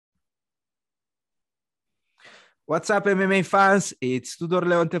What's up, MMA fans? It's Tudor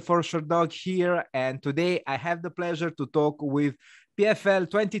Leonte for Sherdog here, and today I have the pleasure to talk with PFL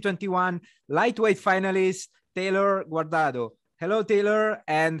 2021 lightweight finalist Taylor Guardado. Hello, Taylor,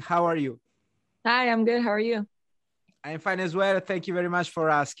 and how are you? Hi, I'm good. How are you? I'm fine as well. Thank you very much for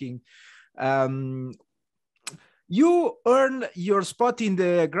asking. You earned your spot in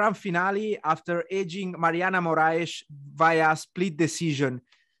the grand finale after edging Mariana Morais via split decision.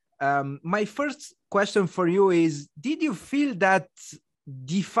 My first question for you is, did you feel that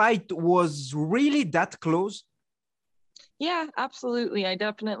the fight was really that close? Yeah, absolutely. I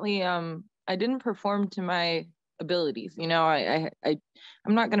definitely I didn't perform to my abilities. You know, I'm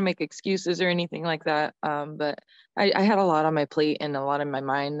not gonna make excuses or anything like that. But I had a lot on my plate and a lot in my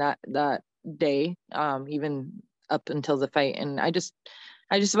mind that day, even up until the fight. And I just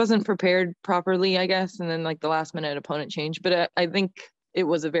wasn't prepared properly, I guess. And then like the last minute opponent changed. But I think it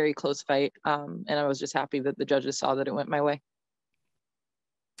was a very close fight. And I was just happy that the judges saw that it went my way.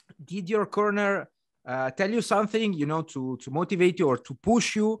 Did your corner tell you something, to motivate you or to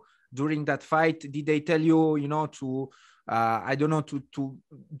push you during that fight? Did they tell you, to, I don't know, to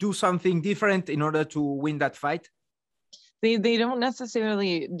do something different in order to win that fight? They don't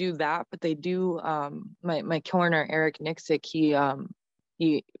necessarily do that, but they do. My corner, Eric Nixick, he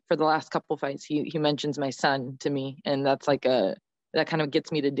for the last couple fights, he mentions my son to me, and that's like that kind of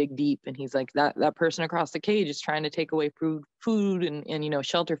gets me to dig deep. And he's like, that person across the cage is trying to take away food and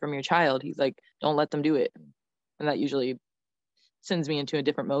shelter from your child. He's like, don't let them do it. And that usually sends me into a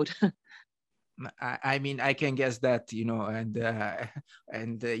different mode. I mean, I can guess that,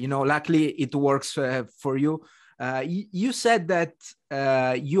 luckily it works for you. You said that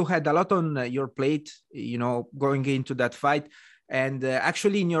you had a lot on your plate, going into that fight. And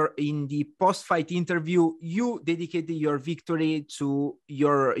actually, in the post-fight interview, you dedicated your victory to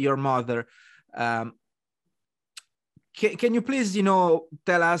your mother. Can you please,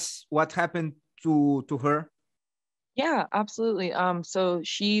 tell us what happened to her? Yeah, absolutely. So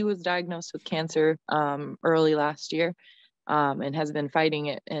she was diagnosed with cancer early last year, and has been fighting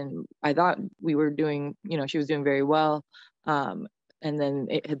it. And I thought we were doing, she was doing very well. And then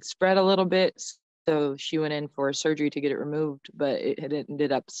it had spread a little bit. So she went in for surgery to get it removed, but it had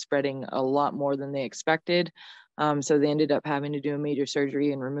ended up spreading a lot more than they expected. So they ended up having to do a major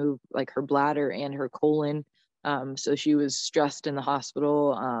surgery and remove like her bladder and her colon. So she was stressed in the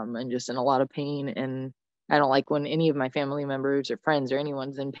hospital, and just in a lot of pain. And I don't like when any of my family members or friends or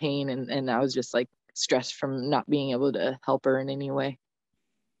anyone's in pain. And I was just like stressed from not being able to help her in any way.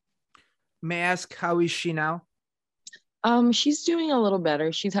 May I ask, how is she now? She's doing a little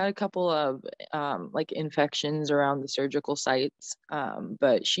better. She's had a couple of like infections around the surgical sites,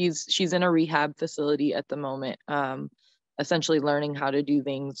 but she's in a rehab facility at the moment, essentially learning how to do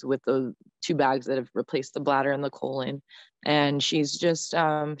things with the two bags that have replaced the bladder and the colon. And she's just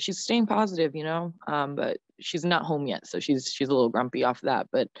she's staying positive, but she's not home yet, so she's a little grumpy off that,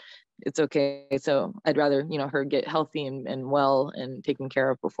 but it's okay. So I'd rather her get healthy and well and taken care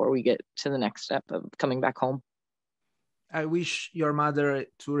of before we get to the next step of coming back home. I wish your mother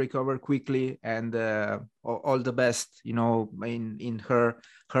to recover quickly and all the best, in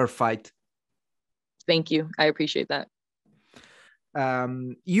her fight. Thank you. I appreciate that.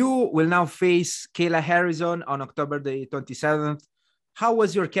 You will now face Kayla Harrison on October the 27th. How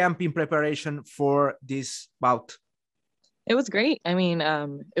was your camp in preparation for this bout? It was great. I mean,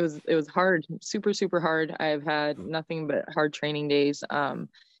 it was hard, super, super hard. I've had nothing but hard training days.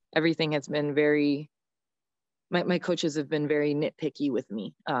 Everything has been my coaches have been very nitpicky with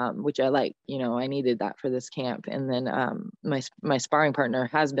me, which I like. I needed that for this camp. And then my sparring partner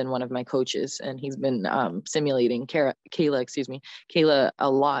has been one of my coaches, and he's been simulating Kayla a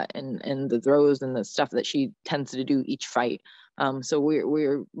lot, and the throws and the stuff that she tends to do each fight. So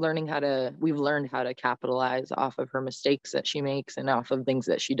we've learned how to capitalize off of her mistakes that she makes and off of things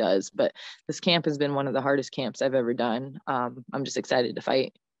that she does. But this camp has been one of the hardest camps I've ever done. I'm just excited to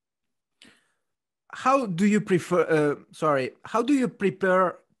fight. How do you how do you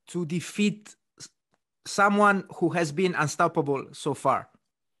prepare to defeat someone who has been unstoppable so far?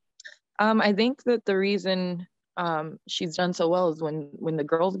 I think that the reason she's done so well is when the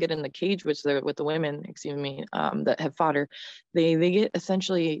girls get in the cage with the women, that have fought her, they get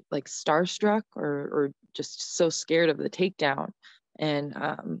essentially like starstruck or just so scared of the takedown. And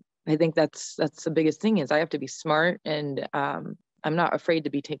I think that's the biggest thing is I have to be smart, and I'm not afraid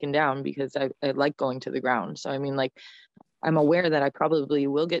to be taken down because I like going to the ground. So I mean, like, I'm aware that I probably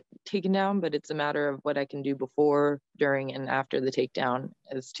will get taken down, but it's a matter of what I can do before, during, and after the takedown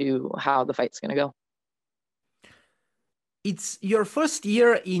as to how the fight's going to go. it's your first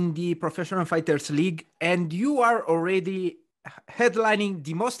year in the Professional Fighters League, and you are already headlining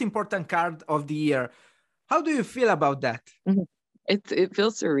the most important card of the year. How do you feel about that? It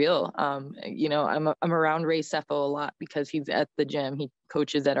feels surreal. You know, I'm around Ray Sefo a lot because he's at the gym. He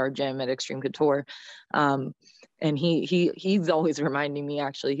coaches at our gym at Extreme Couture. And he's always reminding me,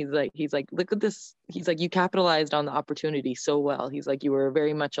 actually. He's like, look at this. He's like, you capitalized on the opportunity so well. He's like, you were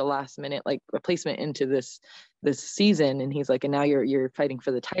very much a last minute like replacement into this season. And he's like, and now you're fighting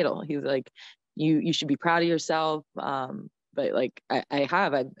for the title. He's like, you should be proud of yourself. But like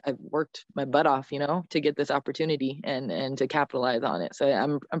I've worked my butt off, you know, to get this opportunity and to capitalize on it. So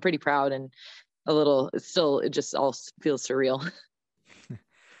I'm pretty proud, and it just all feels surreal.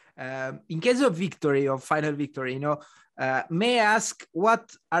 In case of victory, of final victory, you know, may I ask, what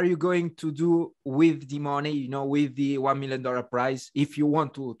are you going to do with the money, you know, with the $1 million prize, if you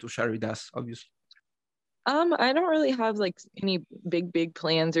want to share with us, obviously? I don't really have like any big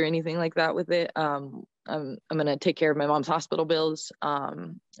plans or anything like that with it. I'm gonna take care of my mom's hospital bills,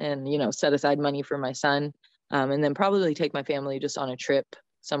 and you know, set aside money for my son, and then probably take my family just on a trip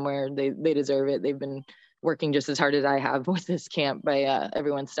somewhere. They deserve it. They've been working just as hard as I have with this camp by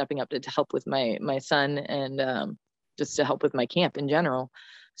everyone stepping up to help with my son, and just to help with my camp in general.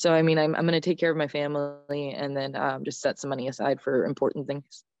 So I mean, I'm gonna take care of my family, and then just set some money aside for important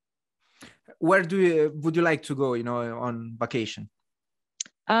things. Where would you like to go, you know, on vacation?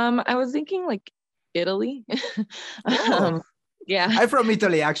 I was thinking like Italy. Oh, Yeah. I'm from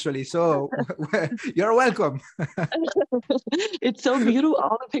Italy, actually, so you're welcome. It's so beautiful.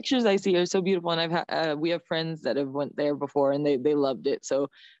 All the pictures I see are so beautiful, and we have friends that have went there before, and they loved it. So,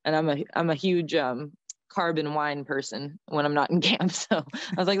 and I'm a huge carb and wine person when I'm not in camp. So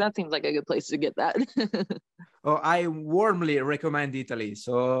I was like, that seems like a good place to get that. Oh, I warmly recommend Italy.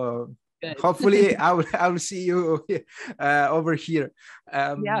 So Good. hopefully I will see you over here.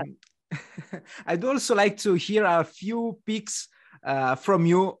 Yeah. I'd also like to hear a few picks from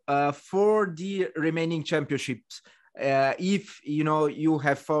you for the remaining championships. If you know you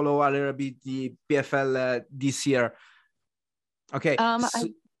have followed a little bit the PFL this year. Okay.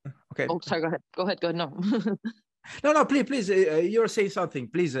 Okay. Oh, sorry. Go ahead. No. No. Please. You're saying something.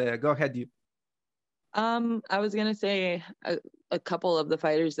 Please go ahead. You. I was gonna say a couple of the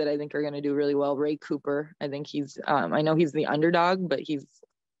fighters that I think are gonna do really well. Ray Cooper. I think I know he's the underdog, but he's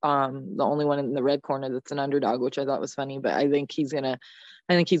the only one in the red corner that's an underdog, which I thought was funny. But I think he's gonna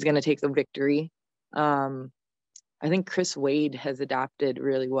take the victory. I think Chris Wade has adapted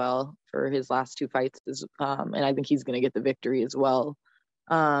really well for his last two fights, and I think he's gonna get the victory as well.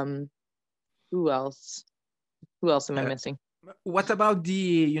 Who else? Who else am I missing? What about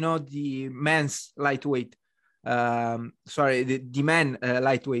the men's lightweight? Sorry, the men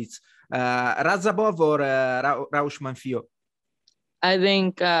lightweights. Razabov or Raush Manfio? I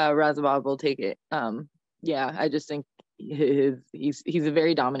think Razabov will take it. Yeah, I just think he's a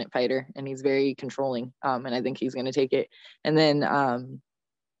very dominant fighter, and he's very controlling. And I think he's going to take it. And then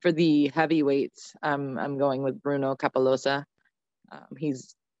for the heavyweights, I'm going with Bruno Capolosa.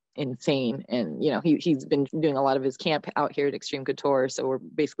 He's insane, and you know he's been doing a lot of his camp out here at Extreme Couture, so we're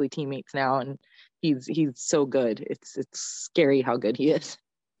basically teammates now, and he's so good. It's scary how good he is.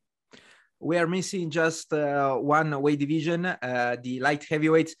 We are missing just one weight division, the light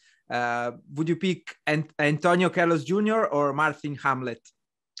heavyweights. Would you pick Antonio Carlos Jr. or Martin Hamlet?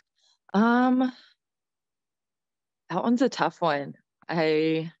 That one's a tough one.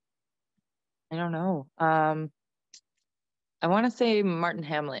 I don't know. I want to say Martin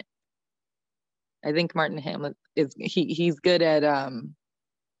Hamlet. I think Martin Hamlet he's good at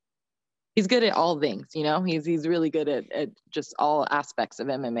all things, you know. He's really good at just all aspects of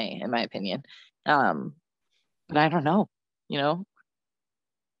MMA, in my opinion. But I don't know, you know.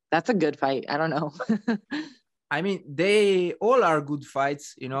 That's a good fight. I don't know. I mean, they all are good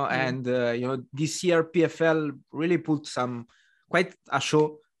fights, you know, and you know, this year PFL really put quite a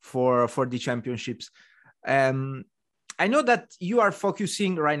show for the championships. I know that you are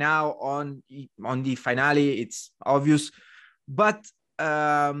focusing right now on the finale. It's obvious, but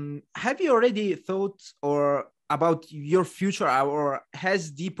have you already thought about your future, or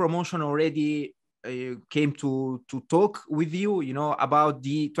has the promotion already came to talk with you, you know, about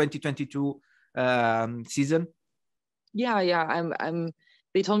the 2022 season? Yeah.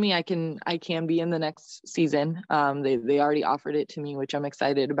 They told me I can be in the next season. They already offered it to me, which I'm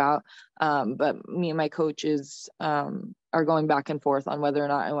excited about. But me and my coaches are going back and forth on whether or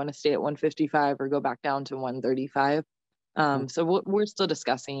not I want to stay at 155 or go back down to 135. So we're still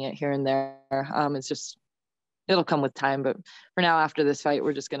discussing it here and there. It's just, it'll come with time. But for now, after this fight,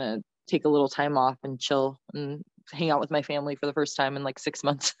 we're just going to take a little time off and chill and hang out with my family for the first time in like 6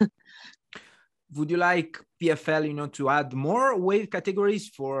 months. Would you like PFL, to add more weight categories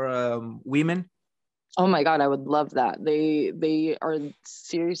for women? Oh my God, I would love that. They are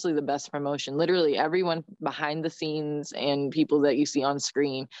seriously the best promotion. Literally everyone behind the scenes and people that you see on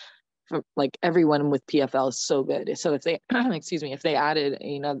screen, from like everyone with PFL is so good. So if they, excuse me, if they added,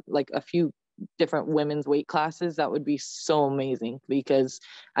 like a few different women's weight classes, that would be so amazing, because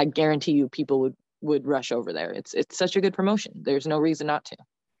I guarantee you people would rush over there. It's such a good promotion. There's no reason not to.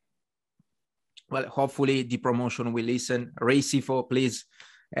 Well, hopefully the promotion will listen. Racifo, please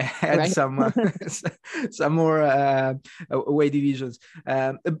add Right? some more weight divisions.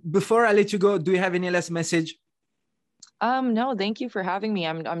 Before I let you go, do you have any last message? No, thank you for having me.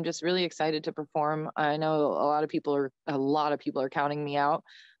 I'm just really excited to perform. I know a lot of people are counting me out,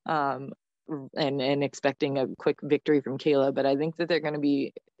 and expecting a quick victory from Kayla, but I think that they're going to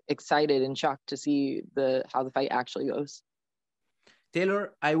be excited and shocked to see how the fight actually goes.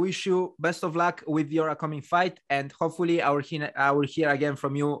 Taylor, I wish you best of luck with your upcoming fight, and hopefully I will hear again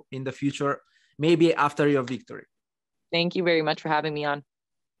from you in the future, maybe after your victory. Thank you very much for having me on.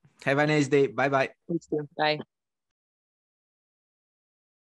 Have a nice day. Bye-bye. You too. Bye.